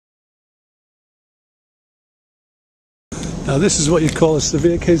Now this is what you call a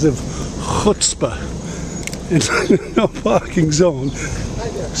severe case of Chutzpah. In no parking zone.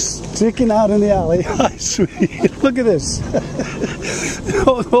 Sticking out in the alley. Hi, sweetie. Look at this.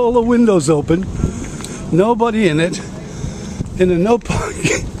 All the windows open. Nobody in it. In a no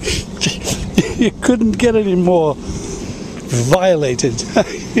parking. You couldn't get any more violated.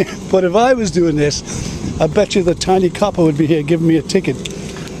 But if I was doing this, I bet you the tiny copper would be here giving me a ticket.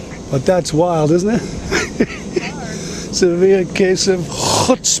 But that's wild, isn't it? Severe case of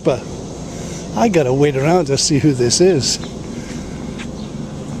Chutzpah. I gotta wait around to see who this is.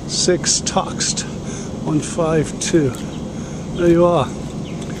 6 Toxt 152. There you are.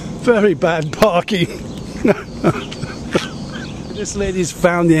 Very bad parking. This lady's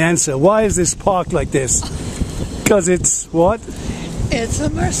found the answer. Why is this parked like this? Because it's what? It's a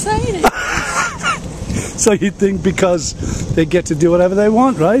Mercedes. So you think because they get to do whatever they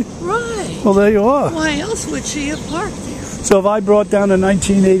want, right? Right. Well, there you are. Why else would she have parked there? So if I brought down a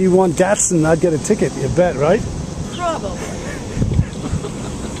 1981 Datsun, I'd get a ticket, you bet, right? Probably.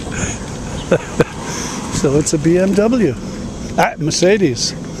 So it's a BMW.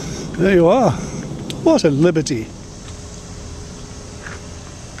 Mercedes. There you are. What a liberty.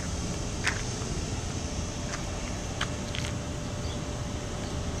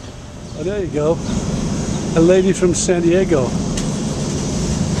 Oh, there you go. A lady from San Diego.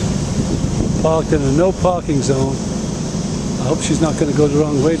 Parked in a no parking zone. I hope she's not going to go the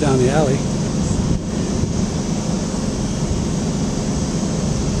wrong way down the alley.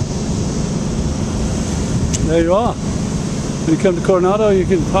 There you are. When you come to Coronado, you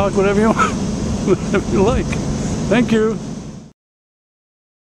can park whatever you want, whatever you like. Thank you.